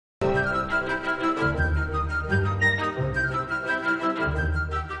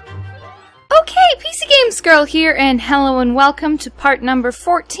Girl here, and hello and welcome to part number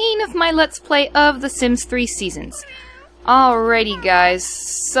 14 of my Let's Play of The Sims 3 Seasons. Alrighty guys,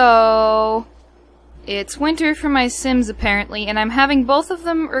 so it's winter for my Sims apparently, and I'm having both of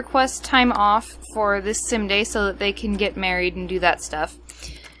them request time off for this Sim day so that they can get married and do that stuff.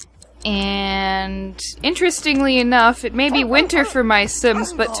 And interestingly enough, it may be winter for my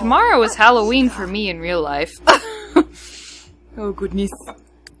Sims, but tomorrow is Halloween for me in real life. Oh goodness.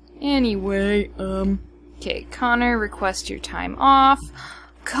 Anyway, okay, Connor, request your time off.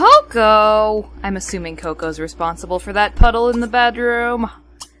 Coco! I'm assuming Coco's responsible for that puddle in the bedroom.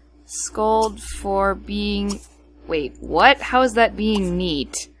 Scold for being... Wait, what? How is that being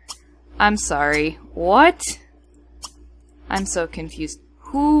neat? I'm sorry. What? I'm so confused.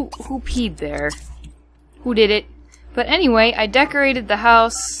 Who peed there? Who did it? But anyway, I decorated the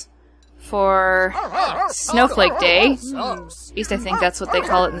house for Snowflake Day. At least I think that's what they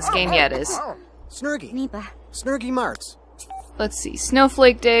call it in this game. Yeah, it is. Snurgy Marks. Let's see.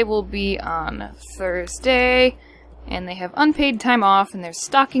 Snowflake Day will be on Thursday, and they have unpaid time off, and there's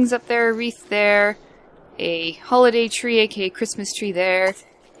stockings up there, a wreath there, a holiday tree, aka Christmas tree there,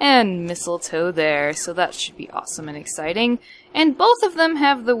 and mistletoe there, so that should be awesome and exciting. And both of them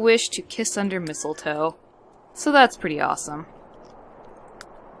have the wish to kiss under mistletoe, so that's pretty awesome.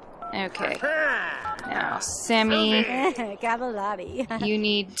 Okay. Now, Sammy, you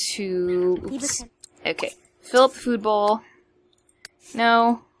need to... Oops. Okay. Fill up the food bowl.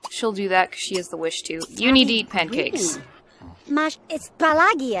 No, she'll do that because she has the wish to. You need to eat pancakes.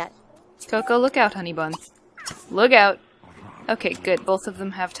 Coco, look out, honey bun. Look out. Okay, good. Both of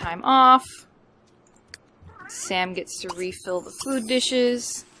them have time off. Sam gets to refill the food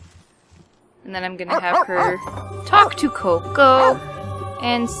dishes. And then I'm gonna have her talk to Coco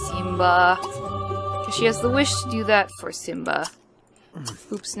and Simba. Because she has the wish to do that for Simba.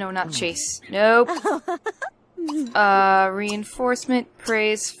 Oops, no, not Chase. Nope. Reinforcement,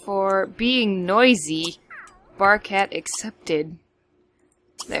 praise for being noisy. Barcat accepted.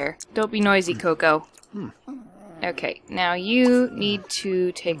 There. Don't be noisy, Coco. Okay, now you need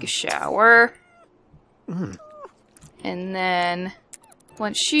to take a shower. And then,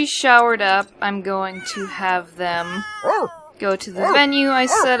 once she's showered up, I'm going to have them go to the venue I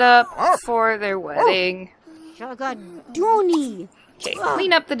set up for their wedding. Okay,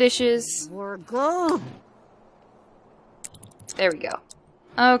 clean up the dishes. There we go.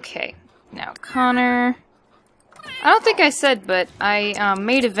 Okay, now Connor. I don't think I said, but I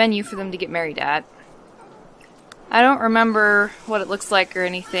made a venue for them to get married at. I don't remember what it looks like or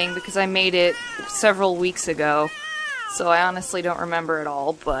anything because I made it several weeks ago. So I honestly don't remember it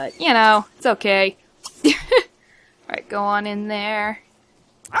all, but, you know, it's okay. Alright, go on in there.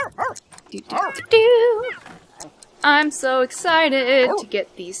 I'm so excited to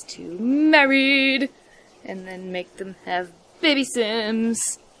get these two married and then make them have baby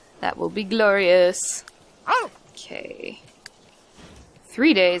Sims. That will be glorious. Okay.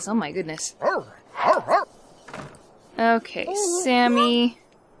 3 days, oh my goodness. Okay, Sammy.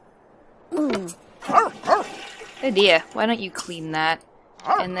 Idea, why don't you clean that?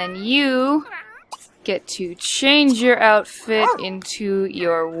 And then you get to change your outfit into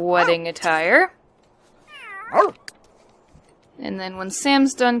your wedding attire. And then when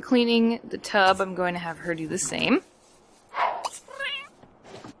Sam's done cleaning the tub, I'm going to have her do the same.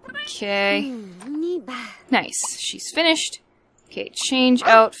 Okay. Nice, she's finished. Okay, change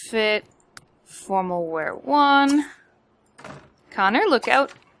outfit. Formal wear 1. Connor, look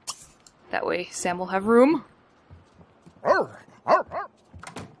out. That way Sam will have room. Oh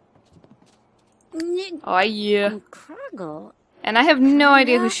yeah. And I have no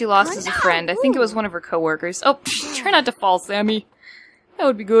idea who she lost as a friend. I think it was one of her coworkers. Oh, try not to fall, Sammy. That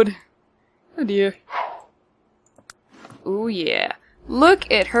would be good. Oh dear. Ooh yeah. Look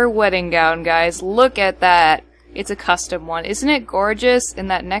at her wedding gown, guys. Look at that. It's a custom one. Isn't it gorgeous?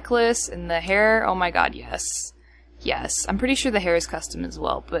 And that necklace and the hair. Oh my god, yes. Yes. I'm pretty sure the hair is custom as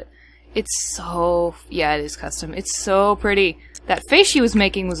well, but it's so... Yeah, it is custom. It's so pretty. That face she was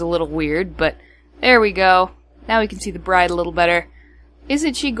making was a little weird, but there we go. Now we can see the bride a little better.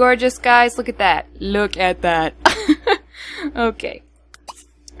 Isn't she gorgeous, guys? Look at that. Look at that. Okay.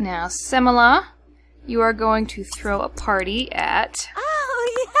 Now, Semela, you are going to throw a party at...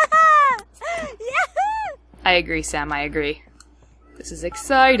 Oh, yeah! Yeah! I agree, Sam, I agree. This is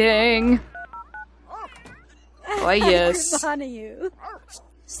exciting. Oh, yes.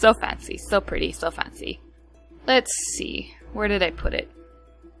 So fancy, so pretty, so fancy. Let's see. Where did I put it?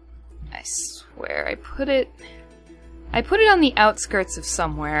 I swear I put it on the outskirts of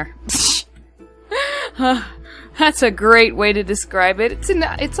somewhere. That's a great way to describe it.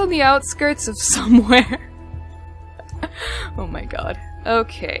 It's on the outskirts of somewhere. Oh my god.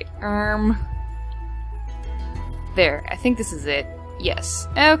 Okay, there, I think this is it. Yes.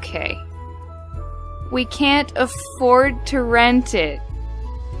 Okay. We can't afford to rent it.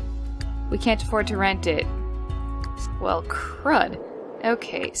 We can't afford to rent it. Well, crud.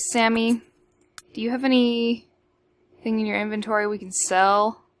 Okay, Sammy, do you have anything in your inventory we can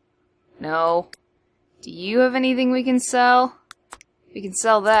sell? No. Do you have anything we can sell? We can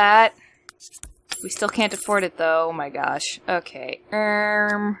sell that. We still can't afford it though. Oh my gosh. Okay.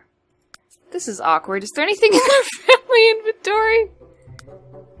 This is awkward. Is there anything in our family inventory?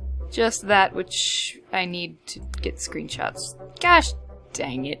 Just that which I need to get screenshots. Gosh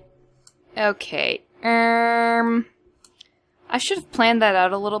dang it. Okay. I should have planned that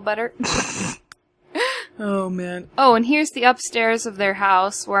out a little better. Oh man. Oh, and here's the upstairs of their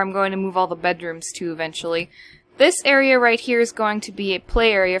house where I'm going to move all the bedrooms to eventually. This area right here is going to be a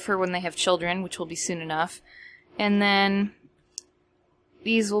play area for when they have children, which will be soon enough. And then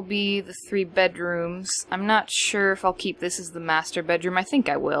these will be the 3 bedrooms. I'm not sure if I'll keep this as the master bedroom. I think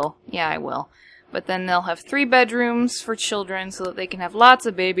I will. Yeah, I will. But then they'll have 3 bedrooms for children so that they can have lots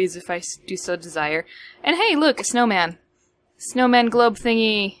of babies if I do so desire. And hey, look, a snowman. Snowman globe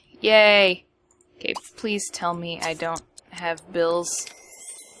thingy. Yay. Okay, please tell me I don't have bills.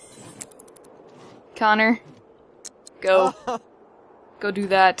 Connor, go. Go do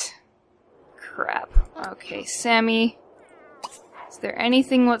that. Crap. Okay, Sammy. Is there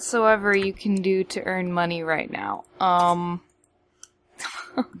anything whatsoever you can do to earn money right now? Oh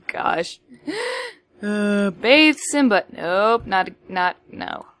gosh. Bathe Simba. Nope, no.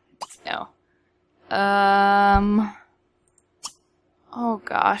 Oh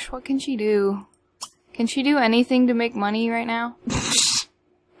gosh, what can she do? Can she do anything to make money right now?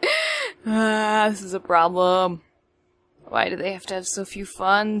 This is a problem. Why do they have to have so few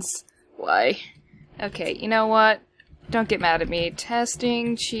funds? Why? Okay, you know what? Don't get mad at me.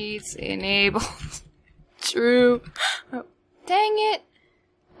 Testing cheats enabled. True. Oh, dang it.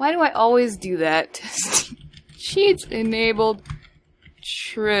 Why do I always do that? Testing cheats enabled.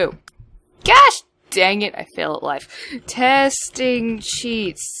 True. Gosh dang it, I fail at life. Testing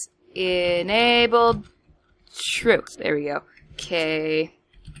cheats enabled. True. There we go. Okay.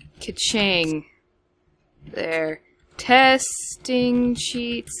 Ka-ching. There. Testing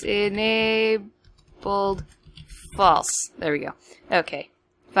cheats enabled. False. There we go. Okay.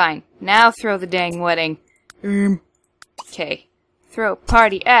 Fine. Now throw the dang wedding. Okay. Throw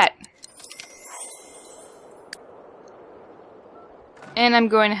party at. And I'm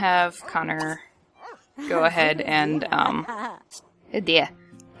going to have Connor go ahead and, yeah.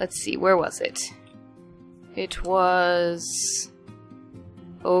 Let's see, where was it? It was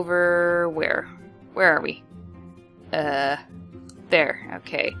over where? Where are we? There,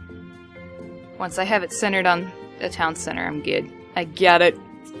 okay. Once I have it centered on the town center, I'm good. I got it.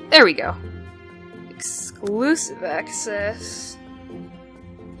 There we go. Exclusive access.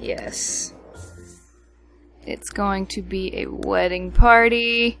 Yes. It's going to be a wedding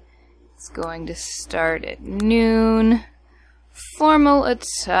party. It's going to start at noon. Formal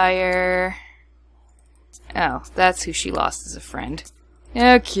attire. Oh, that's who she lost as a friend.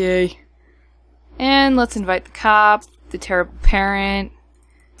 Okay. And let's invite the cop, the terrible parent,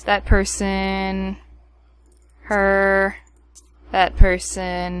 that person, her, that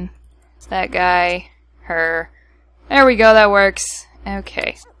person, that guy, her. There we go, that works.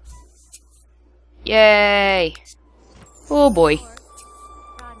 Okay. Yay! Oh boy.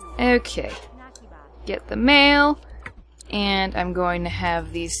 Okay. Get the mail. And I'm going to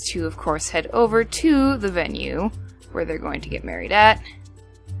have these two, of course, head over to the venue where they're going to get married at.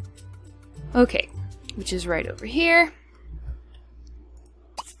 Okay. Which is right over here.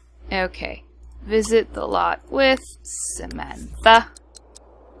 Okay. Visit the lot with Samantha.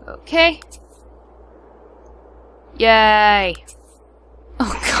 Okay. Yay!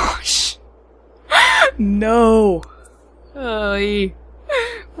 Oh gosh. No! Oy.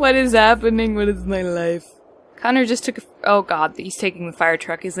 What is happening? What is my life? Connor just took a... Oh god, he's taking the fire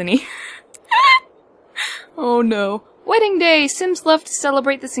truck, isn't he? Oh no. Wedding day! Sims love to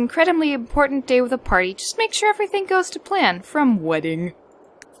celebrate this incredibly important day with a party. Just make sure everything goes to plan. From wedding.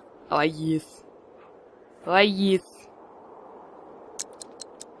 Oh yes. Oh yes.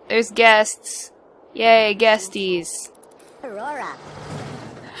 There's guests. Yay, guesties. Aurora.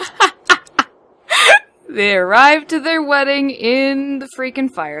 They arrived to their wedding in the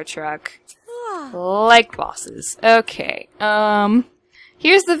freaking fire truck. Like bosses. Okay.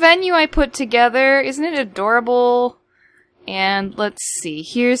 Here's the venue I put together. Isn't it adorable? And let's see.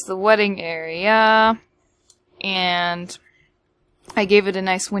 Here's the wedding area. And I gave it a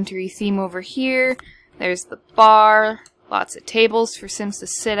nice wintry theme over here. There's the bar. Lots of tables for Sims to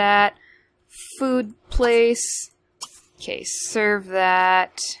sit at. Food place. Okay, serve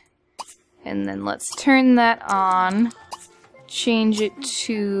that. And then let's turn that on. Change it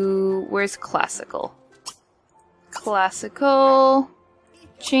to... where's classical? Classical.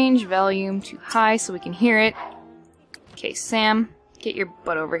 Change volume to high so we can hear it. Okay, Sam, get your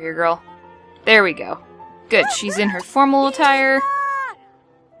butt over here, girl. There we go. Good, she's in her formal attire.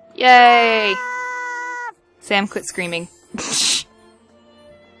 Yay! Sam, quit screaming.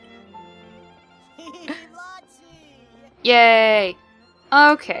 Yay!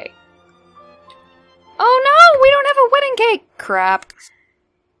 Okay. Oh no! We don't have a wedding cake! Crap.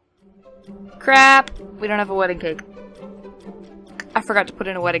 Crap! We don't have a wedding cake. I forgot to put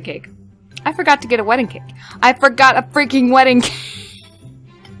in a wedding cake. I forgot to get a wedding cake. I forgot a freaking wedding cake!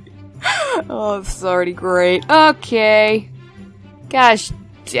 Oh, this is already great. Okay. Gosh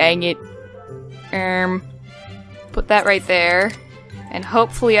dang it. Put that right there. And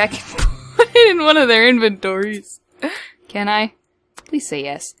hopefully I can put it in one of their inventories. Can I? Please say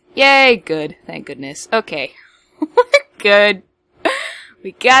yes. Yay, good. Thank goodness. Okay. We're good.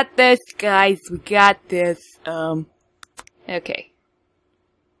 We got this, guys. We got this. Okay.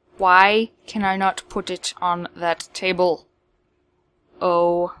 Why can I not put it on that table?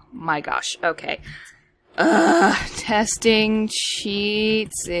 Oh my gosh. Okay. Testing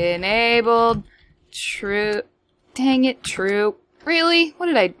cheats enabled. True. Dang it, true. Really? What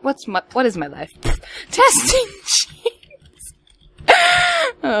is my life? Testing cheats.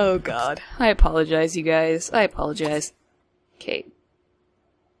 Oh god. I apologize, you guys. I apologize. Okay.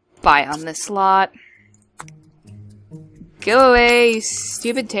 Buy on this slot. Go away, you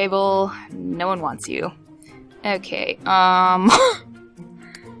stupid table. No one wants you. Okay,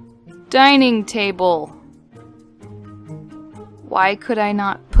 dining table. Why could I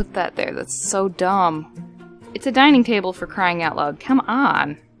not put that there? That's so dumb. It's a dining table, for crying out loud. Come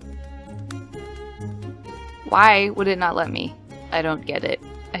on. Why would it not let me? I don't get it.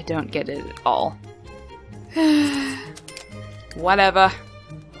 I don't get it at all. Whatever.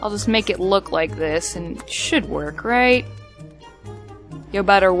 I'll just make it look like this, and it should work, right? You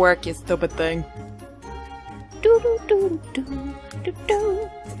better work, you stupid thing.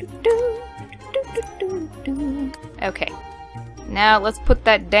 Okay. Now let's put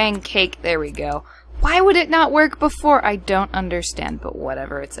that dang cake. There we go. Why would it not work before? I don't understand, but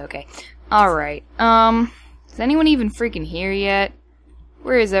whatever, it's okay. Alright, is anyone even freaking here yet?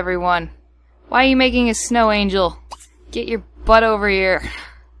 Where is everyone? Why are you making a snow angel? Get your butt over here.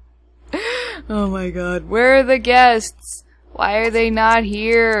 Oh my god, where are the guests? Why are they not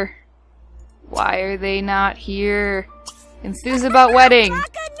here? Why are they not here? Enthuse about wedding.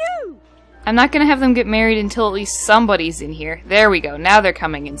 I'm not gonna have them get married until at least somebody's in here. There we go. Now they're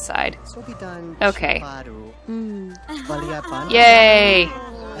coming inside. Okay. Yay!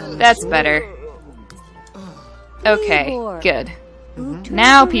 That's better. Okay, good.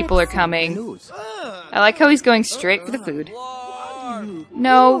 Now people are coming. I like how he's going straight for the food.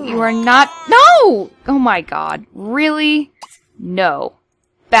 No, you are not. No! Oh my god. Really? No.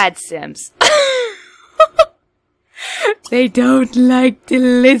 Bad Sims. They don't like to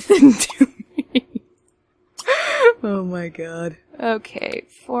listen to me. Oh my god. Okay,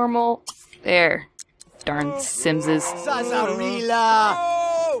 formal. There. Darn Simses.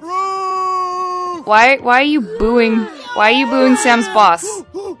 Why are you booing? Why are you booing Sam's boss?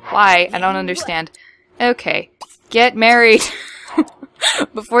 Why? I don't understand. Okay. Get married.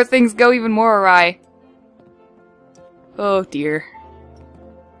 Before things go even more awry. Oh dear.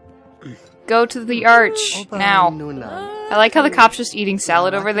 Go to the arch, now. I like how the cop's just eating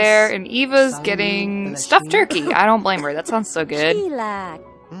salad over there, and Eva's getting stuffed turkey. I don't blame her, that sounds so good. And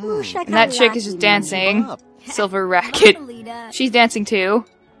that chick is just dancing. Silver Racket. She's dancing too.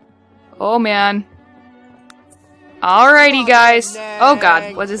 Oh man. Alrighty guys. Oh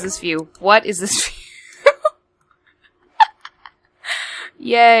god, what is this view? What is this view?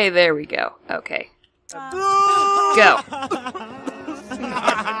 Yay, there we go. Okay. Go.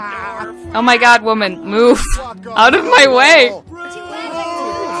 Oh my god, woman, move! Out of my way!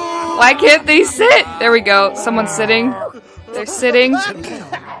 Why can't they sit? There we go, someone's sitting. They're sitting.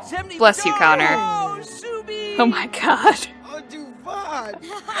 Bless you, Connor. Oh my god.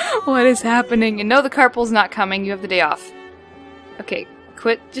 What is happening? And no, the carpool's not coming, you have the day off. Okay,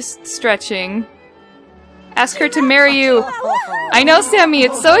 quit just stretching. Ask her to marry you! I know, Sammy,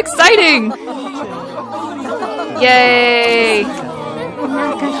 it's so exciting! Yay!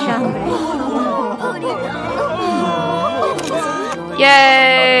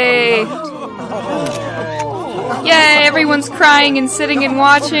 Yay! Yay! Everyone's crying and sitting and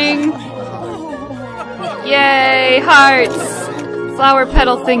watching. Yay! Hearts! Flower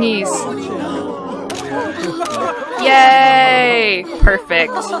petal thingies. Yay!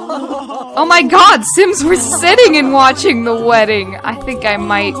 Perfect. Oh my god, Sims were sitting and watching the wedding. I think I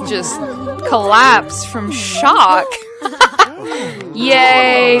might just collapse from shock.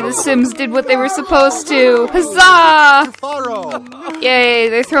 Yay! The Sims did what they were supposed to. Huzzah! Yay,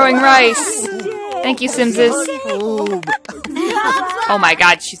 they're throwing rice. Thank you, Simses. Oh my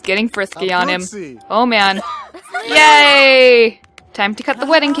god, she's getting frisky on him. Oh man. Yay! Time to cut the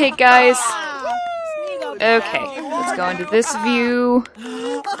wedding cake, guys. Okay, let's go into this view.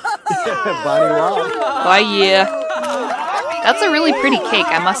 Oh yeah. That's a really pretty cake,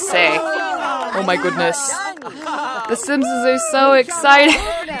 I must say. Oh my goodness. The Simses are so excited.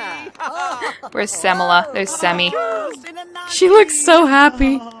 Where's Semela? There's Semi. She looks so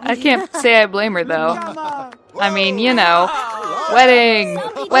happy. I can't say I blame her though. I mean, you know. Wedding!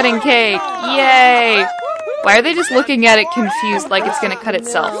 Wedding cake! Yay! Why are they just looking at it confused like it's gonna cut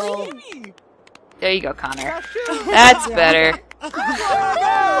itself? There you go, Connor. That's better.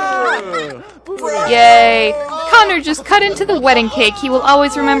 Yay! Connor just cut into the wedding cake. He will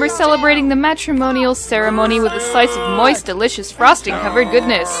always remember celebrating the matrimonial ceremony with a slice of moist, delicious, frosting-covered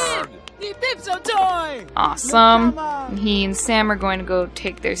goodness. Awesome. And he and Sam are going to go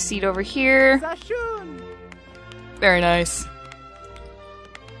take their seat over here. Very nice.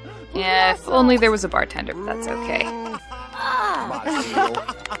 Yeah, if only there was a bartender, but that's okay.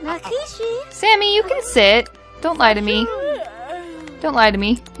 Sammy, you can sit. Don't lie to me. Don't lie to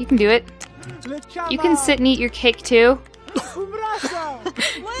me. You can do it. You can sit and eat your cake too.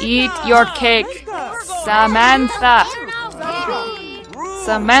 Eat your cake, Samantha.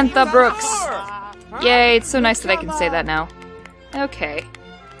 Samantha Brooks. Yay, it's so nice that I can say that now. Okay.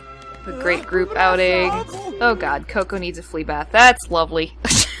 A great group outing. Oh god, Coco needs a flea bath. That's lovely.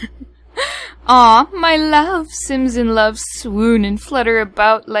 Aw, my love. Sims in love swoon and flutter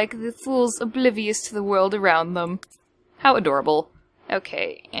about like the fools oblivious to the world around them. How adorable.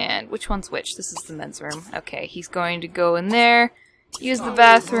 Okay, and which one's which? This is the men's room. Okay, he's going to go in there, use the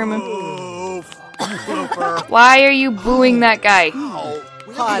bathroom, and... Why are you booing that guy?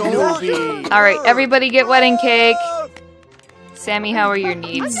 Alright, everybody get wedding cake. Sammy, how are your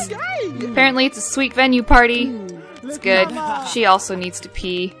needs? Apparently it's a sweet venue party. It's good. She also needs to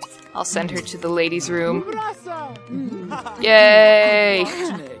pee. I'll send her to the ladies' room. Yay!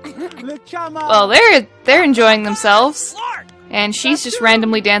 Well, they're enjoying themselves. And she's just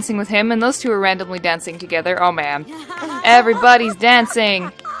randomly dancing with him, and those two are randomly dancing together. Oh man. Everybody's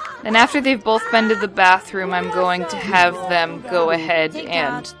dancing! And after they've both been to the bathroom, I'm going to have them go ahead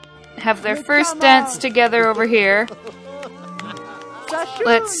and have their first dance together over here.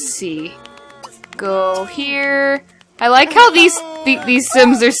 Let's see. Go here. I like how these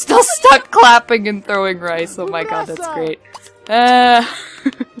Sims are still stuck clapping and throwing rice. Oh my god, that's great.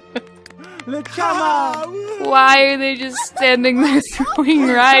 Why are they just standing there throwing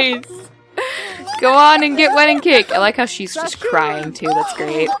rice? Go on and get wedding cake. I like how she's just crying too. That's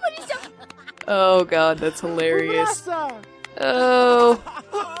great. Oh god, that's hilarious. Oh.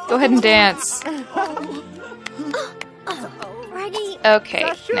 Go ahead and dance.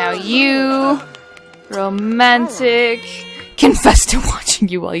 Okay, now you... Romantic... Confess to watching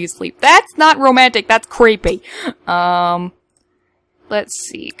you while you sleep. That's not romantic, that's creepy. Let's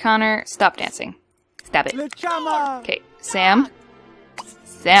see. Connor, stop dancing. Stop it. Okay, Sam.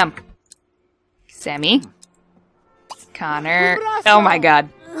 Sam. Sammy. Connor. Oh my god.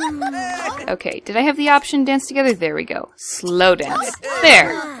 Okay, did I have the option dance together? There we go. Slow dance.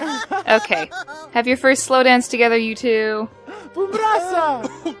 There. Okay. Have your first slow dance together, you two.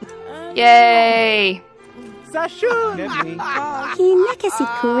 Yay!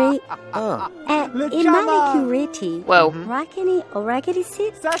 Whoa.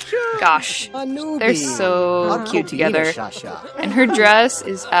 Gosh. They're so cute together. And her dress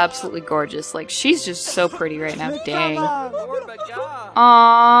is absolutely gorgeous. Like, she's just so pretty right now. Dang.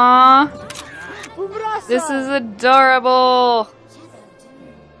 Aww. This is adorable.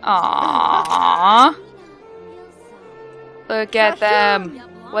 Aww. Look at them.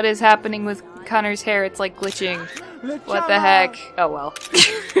 What is happening with Connor's hair? It's like glitching. What the heck? Oh well.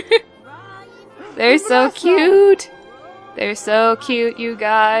 They're so cute. They're so cute, you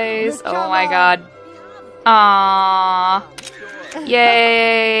guys. Oh my god. Aww.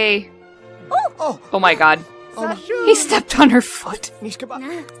 Yay. Oh my god. He stepped on her foot.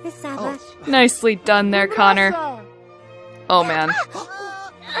 Nicely done there, Connor. Oh man.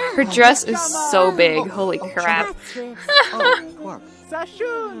 Her dress is so big. Holy crap.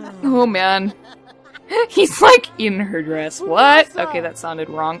 Oh man. He's like in her dress. What? Okay, that sounded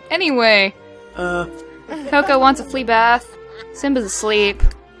wrong. Anyway. Coco wants a flea bath. Simba's asleep.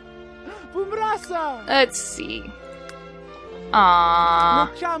 Let's see. Aww.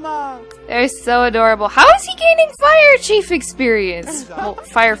 They're so adorable. How is he gaining fire chief experience? Well,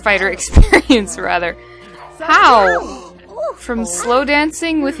 firefighter experience, rather. How? From slow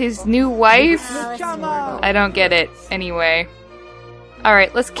dancing with his new wife? I don't get it. Anyway.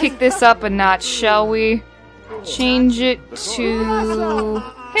 Alright, let's kick this up a notch, shall we? Change it to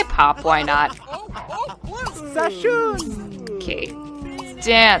hip-hop, why not? Okay.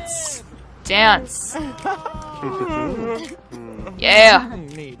 Dance. Dance. Yeah.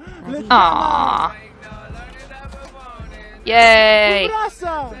 Aww. Yay.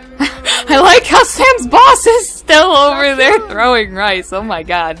 I like how Sam's boss is still over there throwing rice. Oh my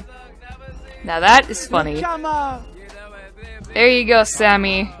god. Now that is funny. There you go,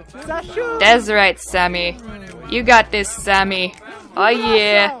 Sammy. That's right, Sammy. You got this, Sammy. Oh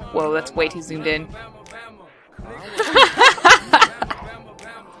yeah. Whoa, that's way too zoomed in.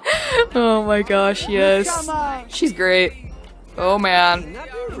 Oh my gosh, yes. She's great. Oh man.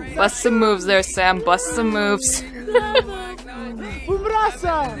 Bust some moves there, Sam. Bust some moves.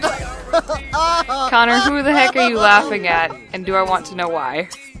 Connor, who the heck are you laughing at? And do I want to know why?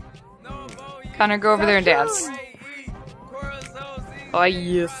 Connor, go over there and dance. Oh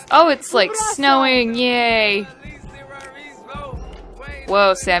yes. Oh, it's like snowing. Yay.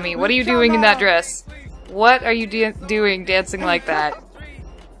 Whoa, Sammy. What are you doing in that dress? What are you doing dancing like that?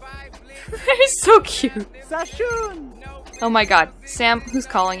 That is so cute. Oh my god. Sam, who's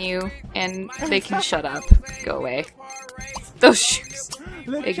calling you? And they can shut up. Go away. Those shoes.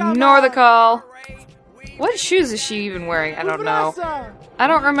 Ignore the call. What shoes is she even wearing? I don't know. I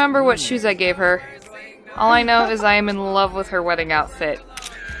don't remember what shoes I gave her. All I know is I am in love with her wedding outfit.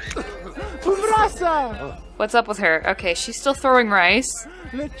 What's up with her? Okay, she's still throwing rice.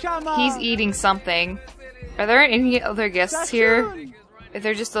 He's eating something. Are there any other guests here? If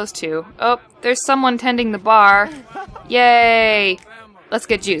they're just those two. Oh, there's someone tending the bar. Yay! Let's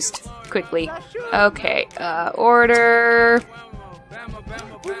get juiced. Quickly. Okay, order...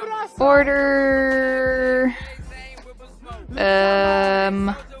 Order...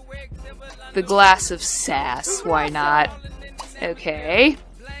 The glass of sass. Why not? Okay.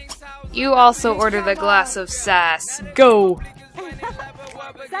 You also order the glass of sass. Go!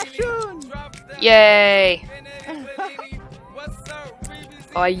 Yay!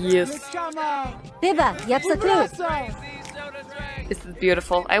 Oh yes. This is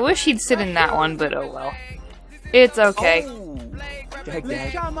beautiful. I wish he'd sit in that one, but oh well. It's okay.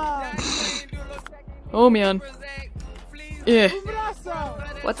 Oh man. Yeah.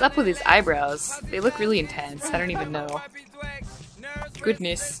 What's up with his eyebrows? They look really intense. I don't even know.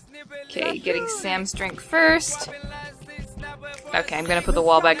 Goodness. Okay, getting Sam's drink first. Okay, I'm gonna put the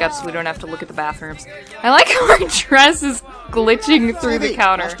wall back up so we don't have to look at the bathrooms. I like how her dress is glitching through the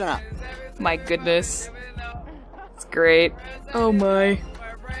counter. My goodness. It's great. Oh my.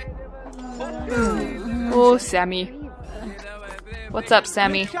 Oh, Sammy. What's up,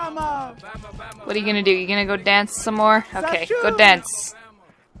 Sammy? What are you gonna do? You gonna go dance some more? Okay, go dance.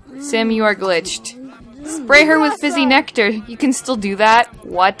 Sam, you are glitched. Spray her with fizzy nectar. You can still do that?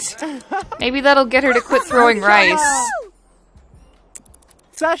 What? Maybe that'll get her to quit throwing rice.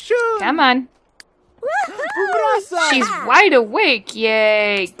 Come on. She's wide awake.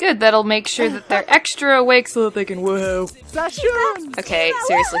 Yay. Good, that'll make sure that they're extra awake so that they can woohoo. Okay,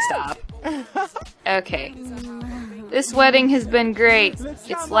 seriously stop. Okay. This wedding has been great.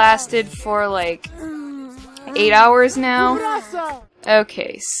 It's lasted for like 8 hours now.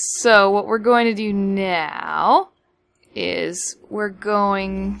 Okay, so what we're going to do now is we're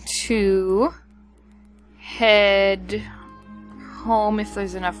going to head home if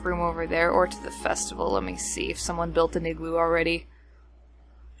there's enough room over there, or to the festival. Let me see if someone built an igloo already.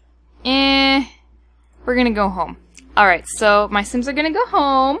 We're gonna go home. Alright, so my Sims are gonna go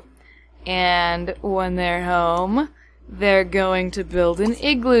home, and when they're home, they're going to build an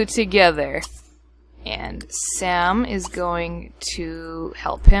igloo together. And Sam is going to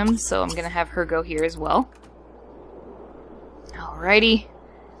help him, so I'm gonna have her go here as well. Alrighty.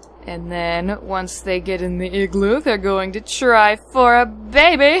 And then, once they get in the igloo, they're going to try for a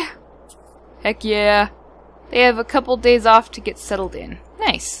baby! Heck yeah. They have a couple days off to get settled in.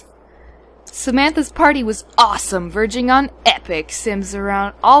 Nice. Samantha's party was awesome, verging on epic. Sims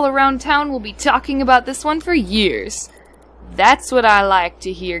all around town will be talking about this one for years. That's what I like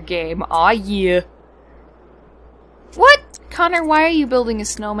to hear, game. Aw yeah. What? Connor, why are you building a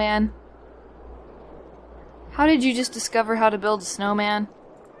snowman? How did you just discover how to build a snowman?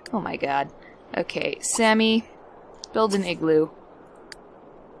 Oh my god. Okay, Sammy, build an igloo.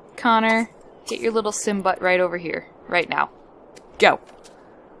 Connor, Get your little sim butt right over here. Right now. Go.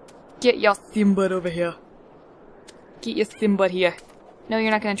 Get your sim butt over here. Get your sim butt here. No,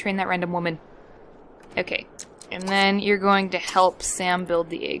 you're not going to train that random woman. Okay. And then you're going to help Sam build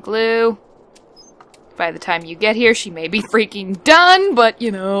the igloo. By the time you get here, she may be freaking done, but,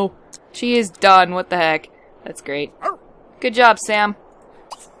 you know, she is done. What the heck? That's great. Good job, Sam.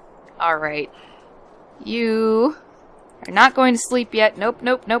 Alright. You are not going to sleep yet. Nope,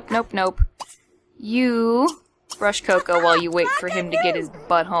 nope, nope, nope, nope. You brush Coco while you wait for him to get his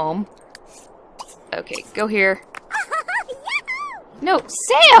butt home. Okay, go here. No,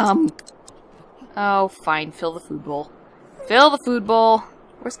 Sam! Oh, fine. Fill the food bowl. Fill the food bowl.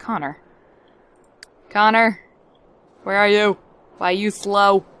 Where's Connor? Connor? Where are you? Why are you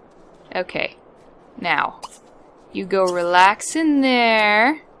slow? Okay. Now, you go relax in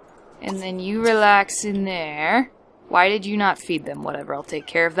there, and then you relax in there. Why did you not feed them? Whatever, I'll take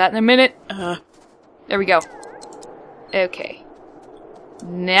care of that in a minute. There we go. Okay.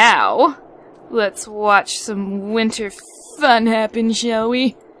 Now, let's watch some winter fun happen, shall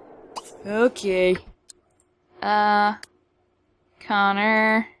we? Okay.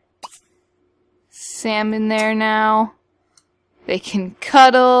 Connor. Sam in there now. They can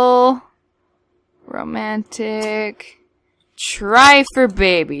cuddle. Romantic. Try for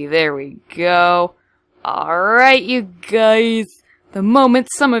baby. There we go. Alright, you guys. The moment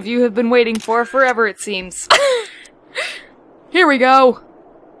some of you have been waiting for forever, it seems. Here we go.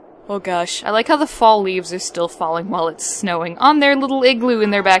 Oh gosh, I like how the fall leaves are still falling while it's snowing on their little igloo in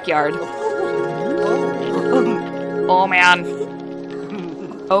their backyard. Oh man.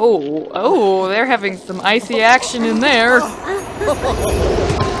 Oh, they're having some icy action in there.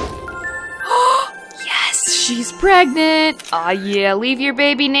 Yes, she's pregnant. Aw yeah, leave your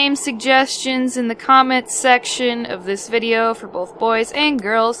baby name suggestions in the comments section of this video for both boys and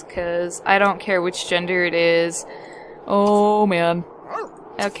girls, cause I don't care which gender it is. Oh man.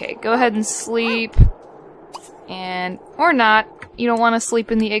 Okay, go ahead and sleep. And, or not. You don't want to sleep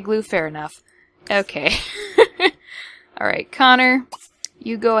in the igloo, fair enough. Okay. Alright, Connor,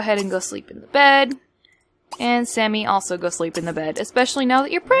 you go ahead and go sleep in the bed. And Sammy, also go sleep in the bed, especially now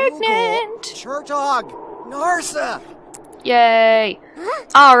that you're pregnant! Church dog! Narsa! Yay!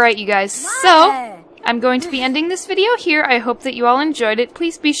 Alright, you guys, so I'm going to be ending this video here. I hope that you all enjoyed it.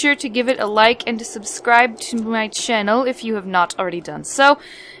 Please be sure to give it a like and to subscribe to my channel if you have not already done so.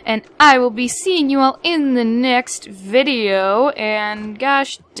 And I will be seeing you all in the next video. And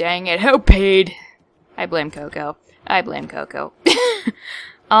gosh dang it, who paid? I blame Coco. I blame Coco.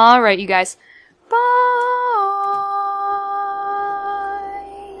 Alright, you guys. Bye!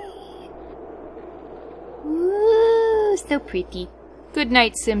 Ooh, so pretty. Good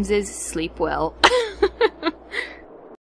night, Simses. Sleep well.